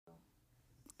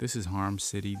This is Harm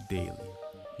City Daily,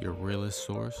 your realest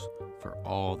source for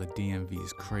all the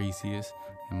DMV's craziest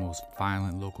and most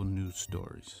violent local news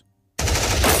stories.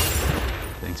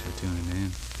 Thanks for tuning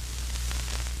in.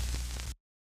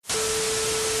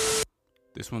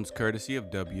 This one's courtesy of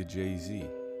WJZ.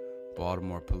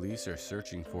 Baltimore police are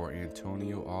searching for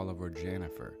Antonio Oliver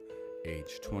Janifer,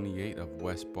 age 28, of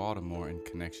West Baltimore, in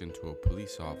connection to a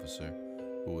police officer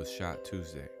who was shot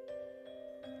Tuesday.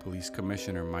 Police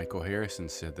Commissioner Michael Harrison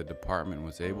said the department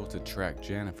was able to track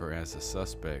Janifer as a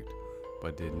suspect,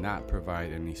 but did not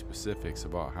provide any specifics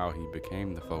about how he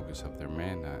became the focus of their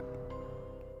manhunt.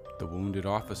 The wounded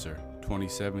officer,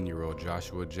 27-year-old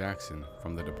Joshua Jackson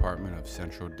from the Department of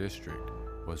Central District,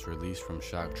 was released from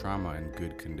shock trauma in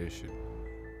good condition.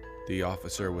 The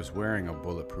officer was wearing a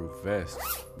bulletproof vest,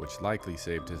 which likely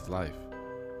saved his life.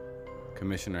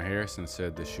 Commissioner Harrison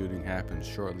said the shooting happened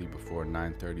shortly before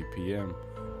 9:30 p.m.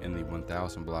 in the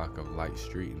 1000 block of Light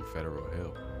Street in Federal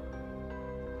Hill.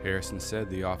 Harrison said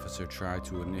the officer tried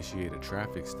to initiate a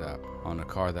traffic stop on a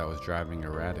car that was driving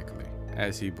erratically,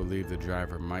 as he believed the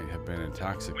driver might have been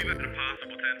intoxicated.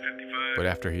 But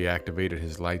after he activated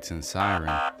his lights and siren,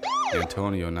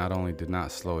 Antonio not only did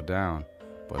not slow down,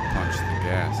 but punched the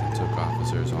gas and took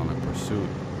officers on a pursuit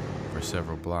for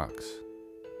several blocks.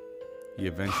 He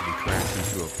eventually crashed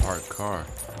into a parked car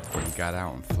where he got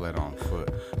out and fled on foot.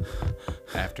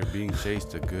 After being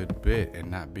chased a good bit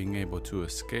and not being able to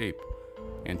escape,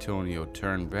 Antonio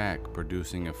turned back,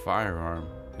 producing a firearm,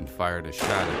 and fired a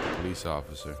shot at the police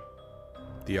officer.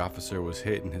 The officer was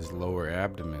hit in his lower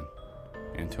abdomen.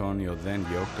 Antonio then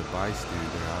yoked a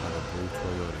bystander out of a blue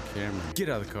Toyota Camry, "Get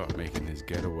out of the car," making his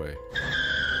getaway.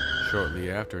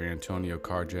 Shortly after, Antonio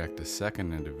carjacked a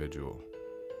second individual.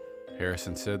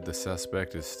 Harrison said the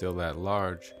suspect is still at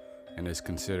large and is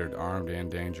considered armed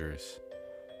and dangerous.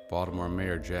 Baltimore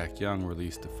Mayor Jack Young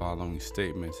released the following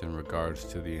statements in regards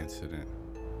to the incident.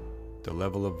 "The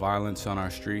level of violence on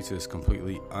our streets is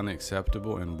completely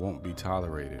unacceptable and won't be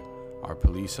tolerated. Our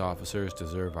police officers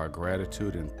deserve our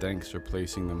gratitude and thanks for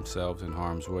placing themselves in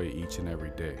harm's way each and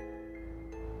every day."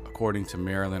 According to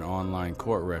Maryland Online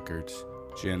court records,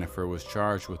 Janifer was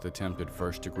charged with attempted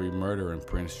first-degree murder in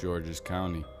Prince George's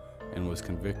County and was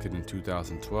convicted in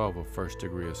 2012 of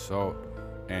first-degree assault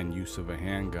and use of a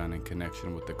handgun in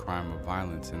connection with the crime of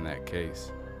violence in that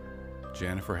case.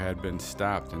 Janifer had been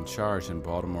stopped and charged in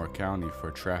Baltimore County for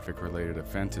traffic-related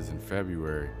offenses in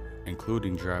February,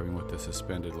 including driving with a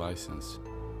suspended license.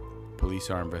 Police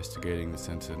are investigating this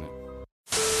incident.